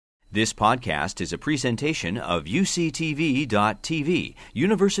This podcast is a presentation of UCTV.tv,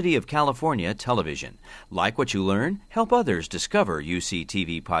 University of California Television. Like what you learn? Help others discover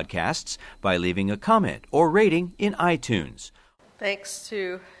UCTV podcasts by leaving a comment or rating in iTunes. Thanks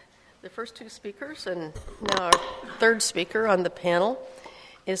to the first two speakers, and now our third speaker on the panel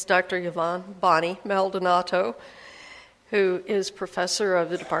is Dr. Yvonne Bonnie Maldonado, who is professor of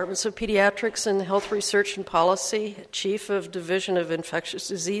the Departments of Pediatrics and Health Research and Policy, chief of Division of Infectious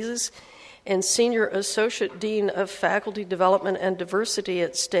Diseases, and senior associate dean of Faculty Development and Diversity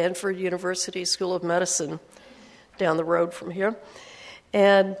at Stanford University School of Medicine, down the road from here.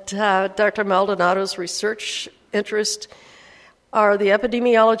 And Dr. Maldonado's research interests are the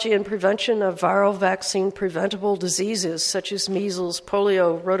epidemiology and prevention of viral vaccine preventable diseases such as measles,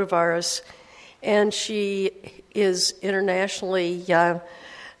 polio, rotavirus, and she is internationally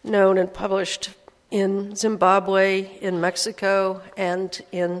known and published in Zimbabwe, in Mexico, and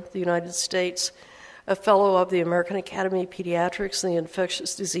in the United States. A fellow of the American Academy of Pediatrics and the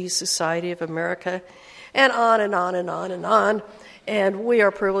Infectious Disease Society of America, and on and on and on and on. And we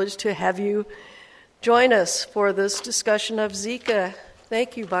are privileged to have you join us for this discussion of Zika.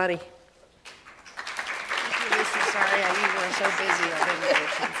 Thank you, Bonnie. Thank you, Lucy. Sorry, you were so busy. I didn't get a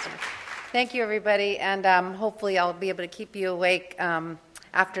chance to. Thank you, everybody, and hopefully I'll be able to keep you awake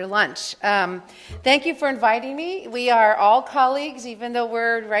after lunch. Thank you for inviting me. We are all colleagues, even though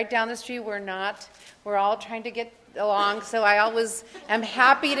we're right down the street. We're not. We're all trying to get along, so I always am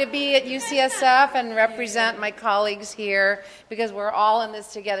happy to be at UCSF and represent my colleagues here because we're all in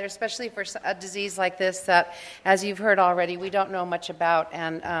this together, especially for a disease like this that, as you've heard already, we don't know much about,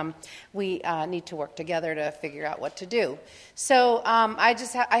 and we need to work together to figure out what to do. So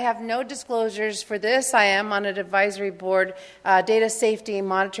I have no disclosures for this. I am on an advisory board, data safety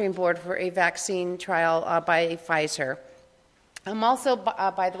monitoring board for a vaccine trial by Pfizer. I'm also,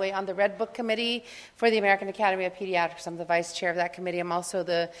 by the way, on the Red Book Committee for the American Academy of Pediatrics. I'm the vice chair of that committee. I'm also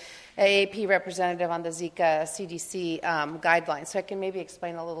the AAP representative on the Zika CDC guidelines. So I can maybe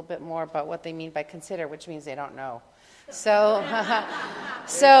explain a little bit more about what they mean by consider, which means they don't know. So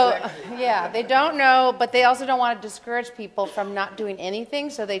yeah, they don't know, but they also don't want to discourage people from not doing anything.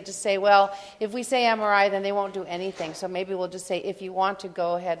 So they just say, well, if we say MRI, then they won't do anything. So maybe we'll just say, if you want to,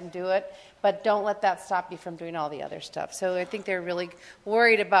 go ahead and do it. But don't let that stop you from doing all the other stuff. So I think they're really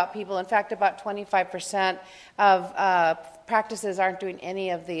worried about people. In fact, about 25% of practices aren't doing any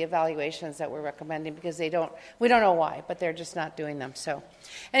of the evaluations that we're recommending because we don't know why, but they're just not doing them. So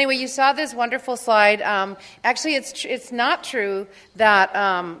anyway, you saw this wonderful slide. Actually, it's not true that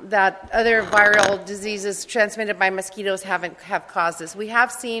that other viral diseases transmitted by mosquitoes have caused this. We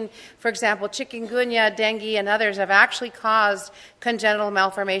have seen, for example, chikungunya, dengue, and others have actually caused congenital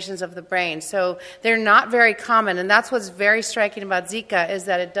malformations of the brain. So they're not very common, and that's what's very striking about Zika is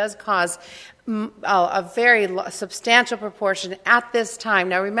that it does cause a very substantial proportion at this time.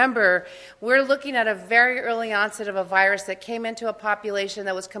 Now remember, we're looking at a very early onset of a virus that came into a population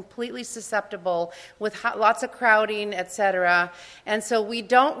that was completely susceptible with lots of crowding, etc. And so we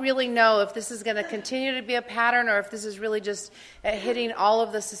don't really know if this is going to continue to be a pattern or if this is really just hitting all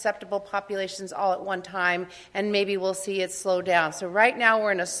of the susceptible populations all at one time, and maybe we'll see it slow down. So right now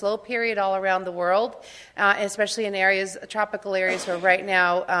we're in a slow period all around the world, especially in areas, tropical areas where right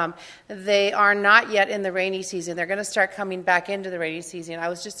now they are not yet in the rainy season. They're going to start coming back into the rainy season. I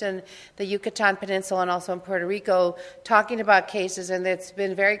was just in the Yucatan Peninsula and also in Puerto Rico talking about cases, and it's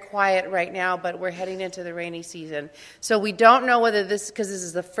been very quiet right now, but we're heading into the rainy season. So we don't know whether because this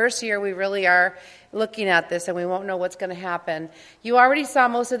is the first year we really are looking at this, and we won't know what's going to happen. You already saw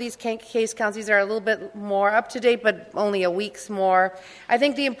most of these case counts. These are a little bit more up to date, but only a week's more. I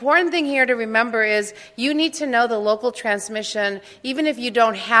think the important thing here to remember is you need to know the local transmission, even if you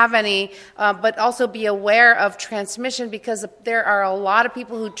don't have any, but also be aware of transmission because there are a lot of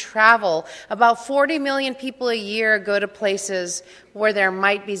people who travel. About 40 million people a year go to places where there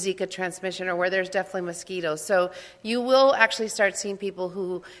might be Zika transmission or where there's definitely mosquitoes. So you will actually start seeing people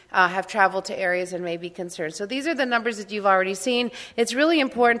who have traveled to areas and may be concerned. So these are the numbers that you've already seen. It's really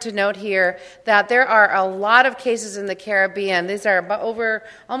important to note here that there are a lot of cases in the Caribbean. These are about over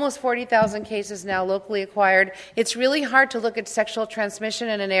almost 40,000 cases now locally acquired. It's really hard to look at sexual transmission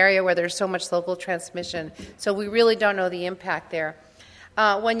in an area where there's so much local transmission. So we really don't know the impact there.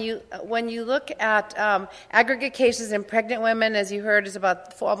 When you look at aggregate cases in pregnant women, as you heard, is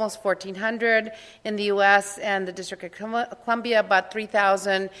about almost 1,400 in the U.S. and the District of Columbia, about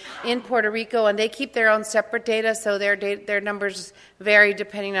 3,000 in Puerto Rico, and they keep their own separate data, so their numbers vary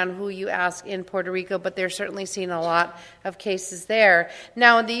depending on who you ask in Puerto Rico, but they're certainly seeing a lot of cases there.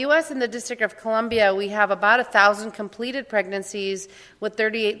 Now, in the U.S. and the District of Columbia, we have about 1,000 completed pregnancies with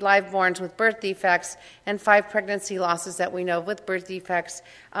 38 liveborns with birth defects and 5 pregnancy losses that we know of with birth defects.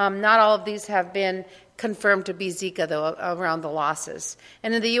 Not all of these have been confirmed to be Zika, though, around the losses.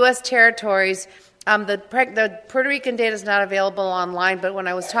 And in the U.S. territories, the Puerto Rican data is not available online, but when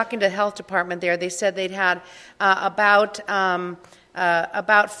I was talking to the health department there, they said they'd had about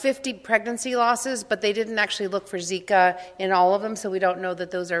 50 pregnancy losses, but they didn't actually look for Zika in all of them, so we don't know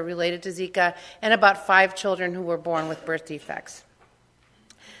that those are related to Zika, and about 5 children who were born with birth defects.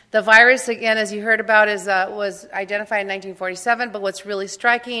 The virus, again, as you heard about, was identified in 1947, but what's really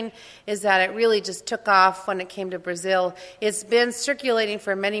striking is that it really just took off when it came to Brazil. It's been circulating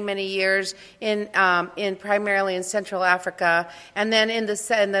for many, many years in primarily in Central Africa, and then in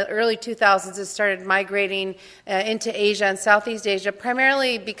the early 2000s it started migrating into Asia and Southeast Asia,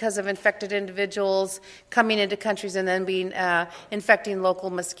 primarily because of infected individuals coming into countries and then being infecting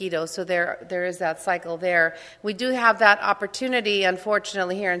local mosquitoes. So there is that cycle there. We do have that opportunity,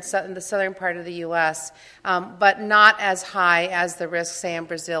 unfortunately, here in the southern part of the U.S., but not as high as the risk, say, in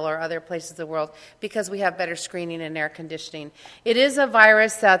Brazil or other places of the world, because we have better screening and air conditioning. It is a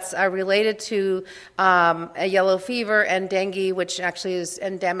virus that's related to a yellow fever and dengue, which actually is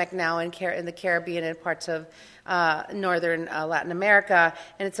endemic now in the Caribbean and parts of northern Latin America,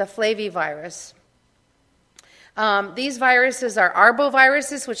 and it's a flavivirus. These viruses are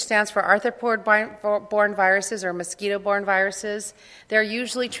arboviruses, which stands for arthropod-borne viruses or mosquito-borne viruses. They're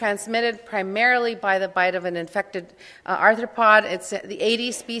usually transmitted primarily by the bite of an infected arthropod. It's the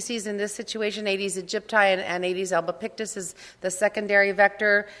Aedes species in this situation. Aedes aegypti and Aedes albopictus is the secondary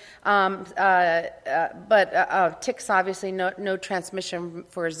vector. But ticks, obviously, no transmission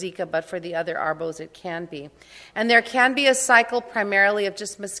for Zika, but for the other arbos it can be. And there can be a cycle primarily of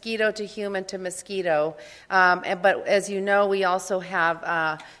just mosquito to human to mosquito. But as you know, we also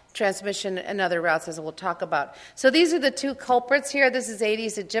have transmission and other routes, as we'll talk about. So these are the 2 culprits here. This is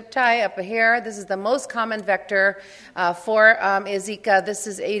Aedes aegypti up here. This is the most common vector for Zika. This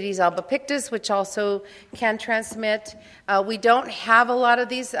is Aedes albopictus, which also can transmit. We don't have a lot of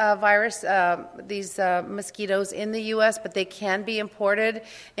these mosquitoes in the U.S., but they can be imported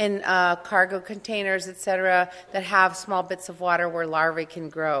in cargo containers, etc., that have small bits of water where larvae can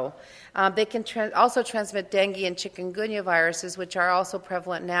grow. They can also transmit dengue and chikungunya viruses, which are also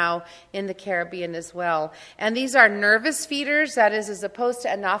prevalent now in the Caribbean as well. And these are nervous feeders, that is, as opposed to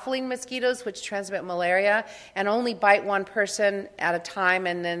Anopheline mosquitoes, which transmit malaria and only bite one person at a time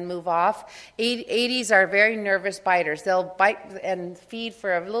and then move off. Aedes are very nervous biters. They'll bite and feed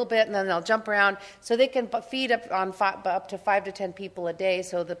for a little bit, and then they'll jump around. So they can feed up to 5 to 10 people a day,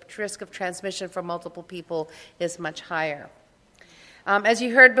 so the risk of transmission for multiple people is much higher. As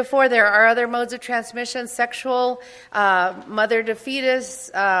you heard before, there are other modes of transmission: sexual, mother to fetus,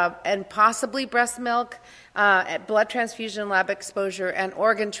 and possibly breast milk, blood transfusion, lab exposure, and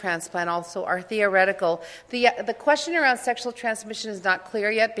organ transplant also are theoretical. The question around sexual transmission is not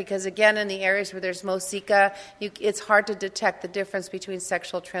clear yet because, again, in the areas where there's most Zika, it's hard to detect the difference between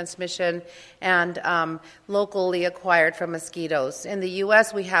sexual transmission and locally acquired from mosquitoes. In the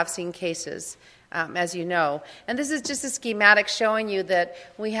U.S., we have seen cases. As you know. And this is just a schematic showing you that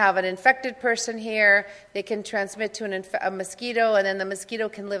we have an infected person here. They can transmit to a mosquito, and then the mosquito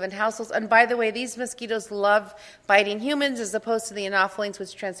can live in households. And by the way, these mosquitoes love biting humans as opposed to the Anophelines,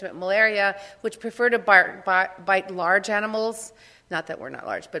 which transmit malaria, which prefer to bite large animals. Not that we're not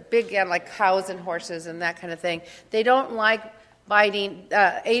large, but big, like cows and horses and that kind of thing. They don't like biting.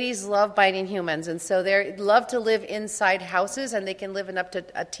 Aedes love biting humans, and so they love to live inside houses, and they can live in up to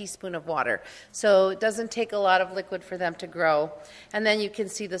a teaspoon of water. So it doesn't take a lot of liquid for them to grow. And then you can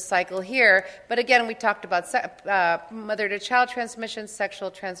see the cycle here. But again, we talked about mother-to-child transmission,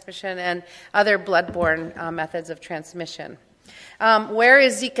 sexual transmission, and other blood-borne methods of transmission. Where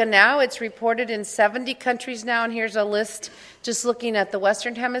is Zika now? It's reported in 70 countries now, and here's a list just looking at the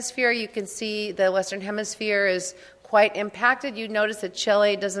Western Hemisphere. You can see the Western Hemisphere is quite impacted. You notice that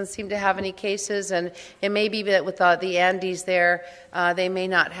Chile doesn't seem to have any cases, and it may be that with the Andes there, they may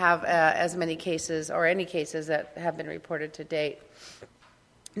not have as many cases or any cases that have been reported to date.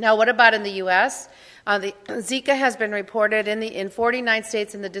 Now, what about in the U.S.? The Zika has been reported in 49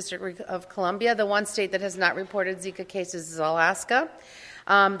 states in the District of Columbia. The one state that has not reported Zika cases is Alaska.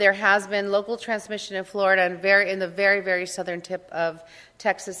 There has been local transmission in Florida and in the very, very southern tip of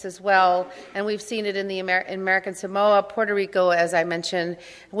Texas as well. And we've seen it in the American Samoa, Puerto Rico, as I mentioned,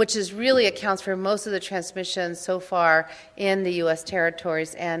 which really accounts for most of the transmission so far in the U.S.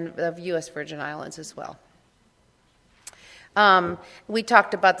 territories and the U.S. Virgin Islands as well. We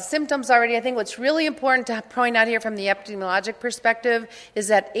talked about the symptoms already. I think what's really important to point out here from the epidemiologic perspective is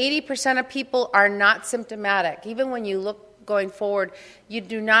that 80% of people are not symptomatic. Even when you look going forward, you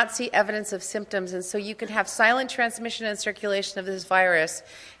do not see evidence of symptoms, and so you can have silent transmission and circulation of this virus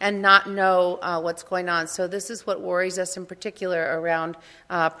and not know what's going on. So this is what worries us in particular around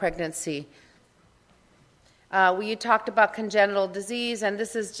pregnancy. We talked about congenital disease, and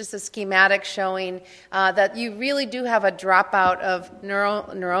this is just a schematic showing that you really do have a dropout of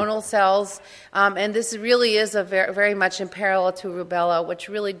neuronal cells, and this really is very much in parallel to rubella, which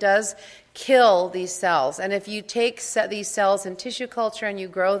really does kill these cells. And if you take these cells in tissue culture and you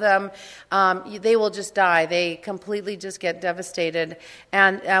grow them, they will just die. They completely just get devastated.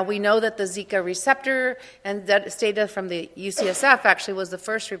 And we know that the Zika receptor, and that data from the UCSF actually was the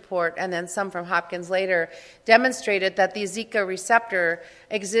first report, and then some from Hopkins later, demonstrated that the Zika receptor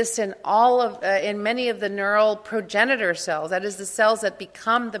exists in in many of the neural progenitor cells, that is the cells that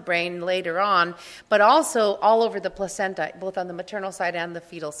become the brain later on, but also all over the placenta, both on the maternal side and the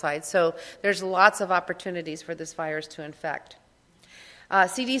fetal side. So there's lots of opportunities for this virus to infect.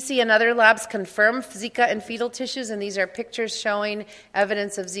 CDC and other labs confirm Zika in fetal tissues, and these are pictures showing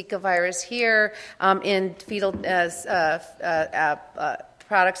evidence of Zika virus here in fetal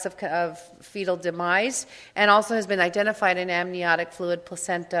products of fetal demise, and also has been identified in amniotic fluid,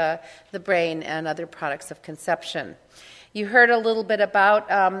 placenta, the brain, and other products of conception. You heard a little bit about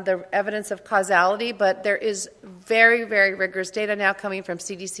the evidence of causality, but there is very, very rigorous data now coming from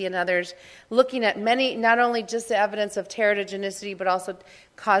CDC and others looking at not only just the evidence of teratogenicity, but also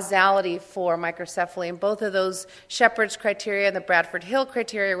causality for microcephaly. And both of those Shepherd's criteria and the Bradford-Hill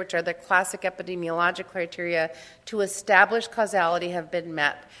criteria, which are the classic epidemiologic criteria to establish causality, have been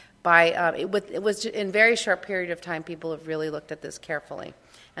met by, it was in a very short period of time, people have really looked at this carefully.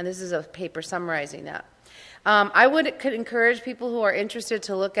 And this is a paper summarizing that. I could encourage people who are interested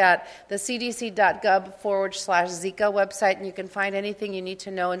to look at the cdc.gov/Zika website, and you can find anything you need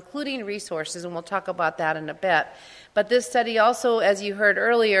to know, including resources, and we'll talk about that in a bit. But this study also, as you heard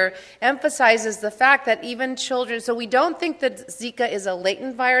earlier, emphasizes the fact that even children, so we don't think that Zika is a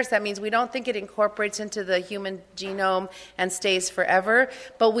latent virus. That means we don't think it incorporates into the human genome and stays forever.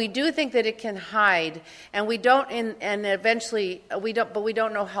 But we do think that it can hide, and we don't, but we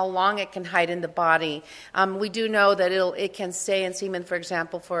don't know how long it can hide in the body. We do know that it can stay in semen, for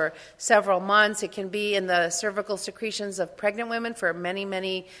example, for several months. It can be in the cervical secretions of pregnant women for many,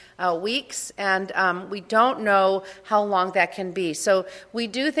 many weeks, and we don't know how long that can be. So we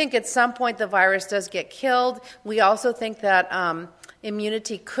do think at some point the virus does get killed. We also think that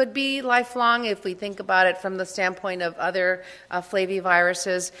immunity could be lifelong if we think about it from the standpoint of other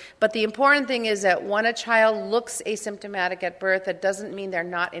flaviviruses. But the important thing is that when a child looks asymptomatic at birth, that doesn't mean they're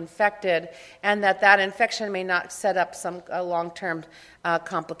not infected, and that infection may not set up some long-term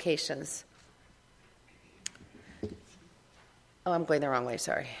complications. Oh, I'm going the wrong way,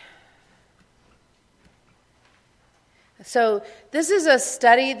 sorry. So this is a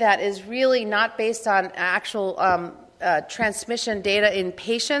study that is really not based on actual transmission data in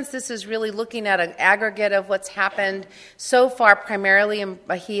patients. This is really looking at an aggregate of what's happened so far, primarily in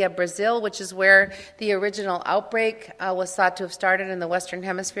Bahia, Brazil, which is where the original outbreak was thought to have started in the Western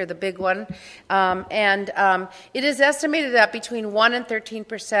Hemisphere, the big one. And it is estimated that between 1 and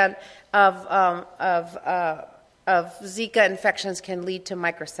 13% of Zika infections can lead to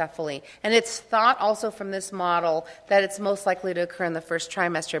microcephaly. And it's thought also from this model that it's most likely to occur in the first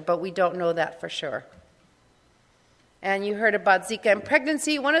trimester, but we don't know that for sure. And you heard about Zika in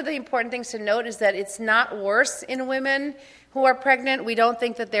pregnancy. One of the important things to note is that it's not worse in women who are pregnant. We don't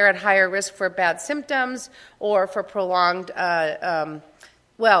think that they're at higher risk for bad symptoms or for prolonged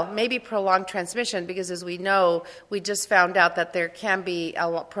maybe prolonged transmission, because as we know, we just found out that there can be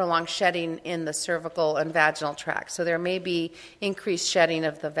a prolonged shedding in the cervical and vaginal tract. So there may be increased shedding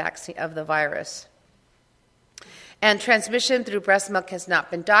of the vaccine, of the virus. And transmission through breast milk has not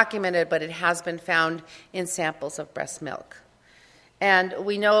been documented, but it has been found in samples of breast milk. And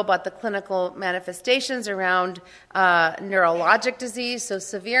we know about the clinical manifestations around neurologic disease, so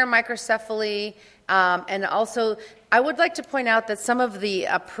severe microcephaly, and also I would like to point out that some of the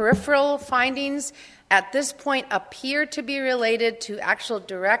peripheral findings at this point appear to be related to actual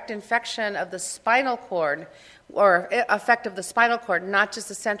direct infection of the spinal cord or effect of the spinal cord, not just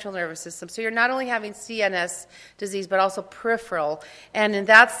the central nervous system. So you're not only having CNS disease, but also peripheral. And in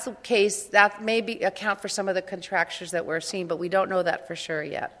that case, that may account for some of the contractures that we're seeing, but we don't know that for sure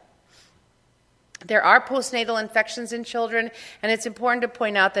yet. There are postnatal infections in children, and it's important to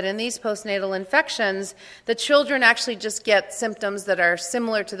point out that in these postnatal infections, the children actually just get symptoms that are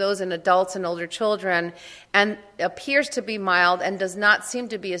similar to those in adults and older children, and appears to be mild and does not seem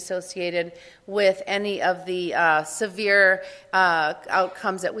to be associated with any of the severe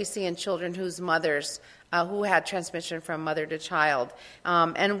outcomes that we see in children whose mothers who had transmission from mother to child.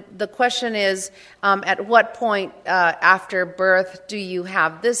 And the question is, at what point after birth do you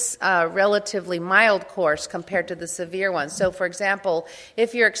have this relatively mild course compared to the severe one? So, for example,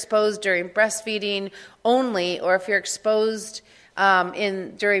 if you're exposed during breastfeeding only, or if you're exposed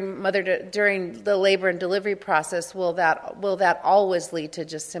during the labor and delivery process, will that always lead to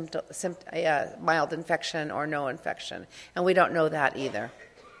just mild infection or no infection? And we don't know that either.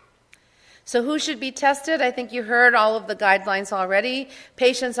 So who should be tested? I think you heard all of the guidelines already.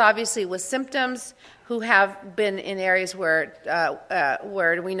 Patients, obviously, with symptoms who have been in areas where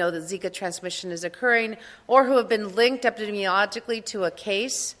we know that Zika transmission is occurring, or who have been linked epidemiologically to a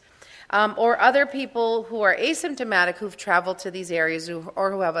case, or other people who are asymptomatic who've traveled to these areas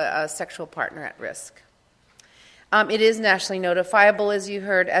or who have a sexual partner at risk. It is nationally notifiable, as you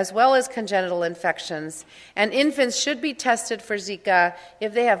heard, as well as congenital infections. And infants should be tested for Zika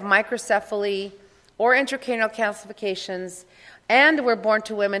if they have microcephaly or intracranial calcifications and were born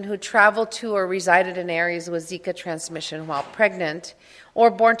to women who traveled to or resided in areas with Zika transmission while pregnant, or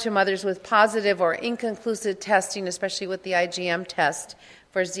born to mothers with positive or inconclusive testing, especially with the IgM test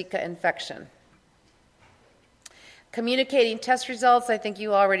for Zika infection. Communicating test results, I think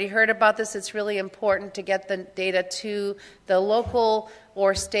you already heard about this. It's really important to get the data to the local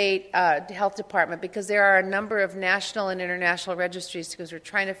or state health department, because there are a number of national and international registries, because we're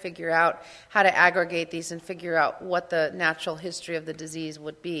trying to figure out how to aggregate these and figure out what the natural history of the disease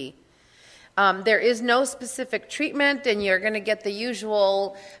would be. There is no specific treatment, and you're going to get the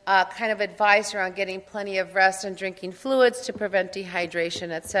usual kind of advice around getting plenty of rest and drinking fluids to prevent dehydration,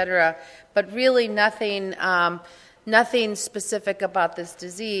 etc. But really nothing specific about this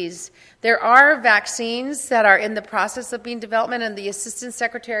disease. There are vaccines that are in the process of being developed, and the Assistant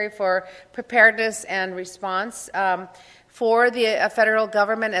Secretary for Preparedness and Response for the federal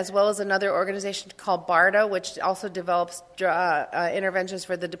government, as well as another organization called BARDA, which also develops interventions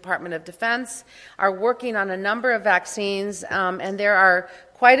for the Department of Defense, are working on a number of vaccines, and there are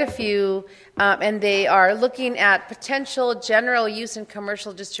quite a few, and they are looking at potential general use and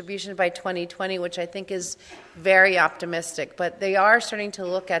commercial distribution by 2020, which I think is very optimistic. But they are starting to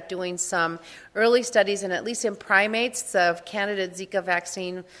look at doing some early studies, and at least in primates, of candidate Zika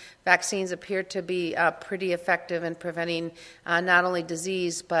vaccines appear to be pretty effective in preventing not only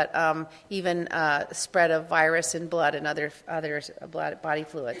disease, but even spread of virus in blood and other body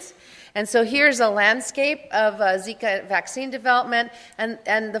fluids. And so here's a landscape of Zika vaccine development,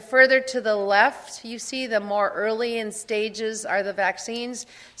 and the further to the left you see, the more early in stages are the vaccines.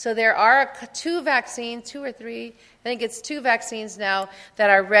 So there are two or three, I think it's 2 vaccines now that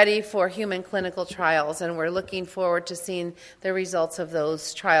are ready for human clinical trials, and we're looking forward to seeing the results of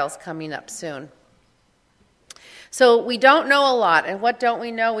those trials coming up soon. So we don't know a lot. And what don't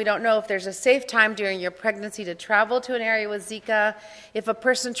we know? We don't know if there's a safe time during your pregnancy to travel to an area with Zika. If a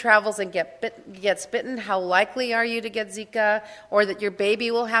person travels and gets bitten, how likely are you to get Zika, or that your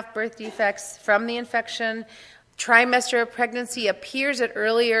baby will have birth defects from the infection? Trimester of pregnancy appears that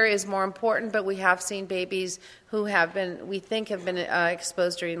earlier is more important, but we have seen babies who we think have been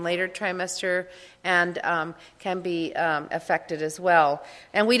exposed during later trimester and can be affected as well.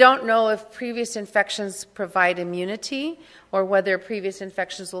 And we don't know if previous infections provide immunity or whether previous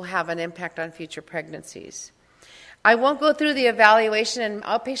infections will have an impact on future pregnancies. I won't go through the evaluation and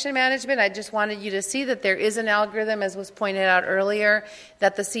outpatient management. I just wanted you to see that there is an algorithm, as was pointed out earlier,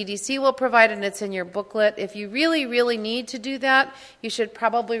 that the CDC will provide, and it's in your booklet. If you really, really need to do that, you should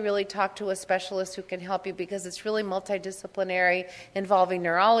probably really talk to a specialist who can help you, because it's really multidisciplinary, involving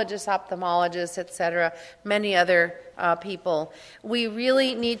neurologists, ophthalmologists, etc., many other people. We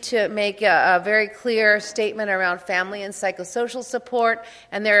really need to make a very clear statement around family and psychosocial support,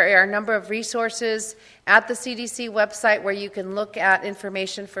 and there are a number of resources at the CDC website where you can look at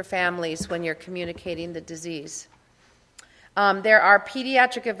information for families when you're communicating the disease. There are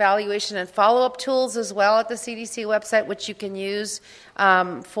pediatric evaluation and follow-up tools as well at the CDC website, which you can use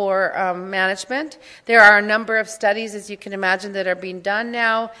for management. There are a number of studies, as you can imagine, that are being done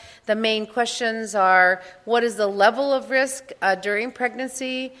now. The main questions are, what is the level of risk during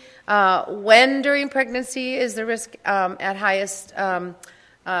pregnancy? When during pregnancy is the risk at highest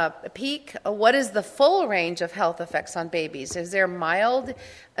peak? What is the full range of health effects on babies? Is there mild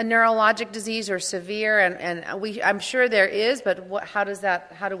neurologic disease or severe? I'm sure there is, but how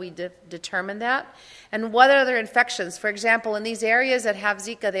do we determine that? And what other infections? For example, in these areas that have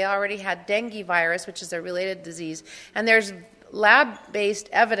Zika, they already had dengue virus, which is a related disease, and there's lab-based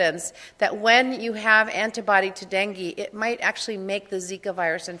evidence that when you have antibody to dengue, it might actually make the Zika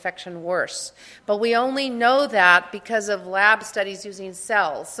virus infection worse. But we only know that because of lab studies using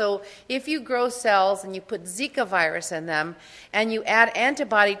cells. So if you grow cells and you put Zika virus in them and you add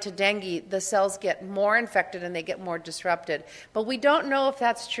antibody to dengue, the cells get more infected and they get more disrupted. But we don't know if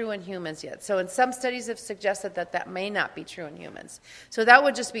that's true in humans yet. So in some studies have suggested that that may not be true in humans. So that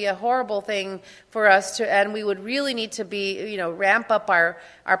would just be a horrible thing for us to, and we would really need to be, ramp up our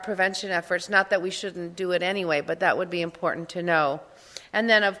prevention efforts. Not that we shouldn't do it anyway, but that would be important to know. And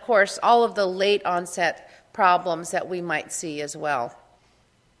then, of course, all of the late onset problems that we might see as well.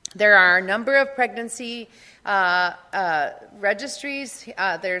 There are a number of pregnancy registries.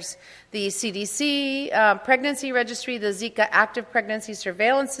 There's the CDC pregnancy registry, the Zika active pregnancy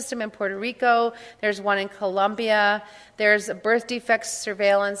surveillance system in Puerto Rico. There's one in Colombia. There's a birth defects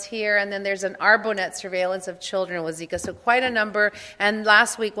surveillance here, and then there's an ARBONET surveillance of children with Zika. So quite a number. And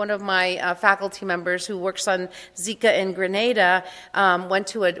last week, one of my faculty members who works on Zika in Grenada went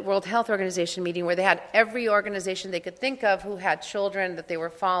to a World Health Organization meeting where they had every organization they could think of who had children that they were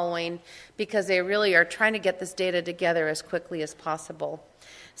following, because they really are trying to get this data together as quickly as possible.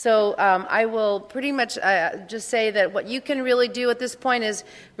 So I will pretty much just say that what you can really do at this point is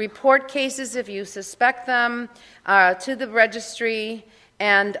report cases if you suspect them to the registry,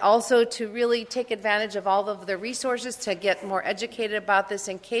 and also to really take advantage of all of the resources to get more educated about this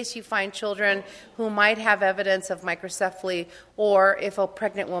in case you find children who might have evidence of microcephaly, or if a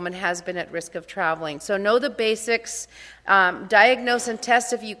pregnant woman has been at risk of traveling. So know the basics, diagnose and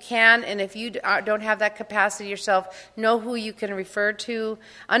test if you can, and if you don't have that capacity yourself, know who you can refer to.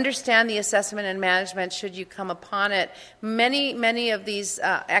 Understand the assessment and management should you come upon it. Many of these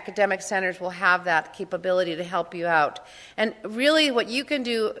academic centers will have that capability to help you out. And really what you can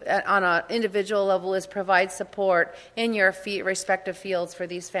do on an individual level is provide support in your respective fields for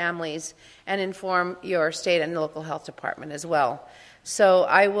these families and inform your state and local health department as well. So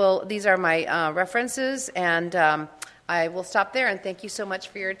these are my references, and I will stop there, and thank you so much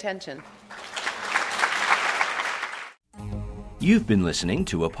for your attention. You've been listening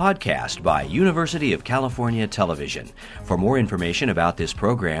to a podcast by University of California Television. For more information about this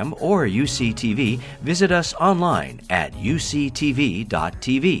program or UCTV, visit us online at uctv.tv.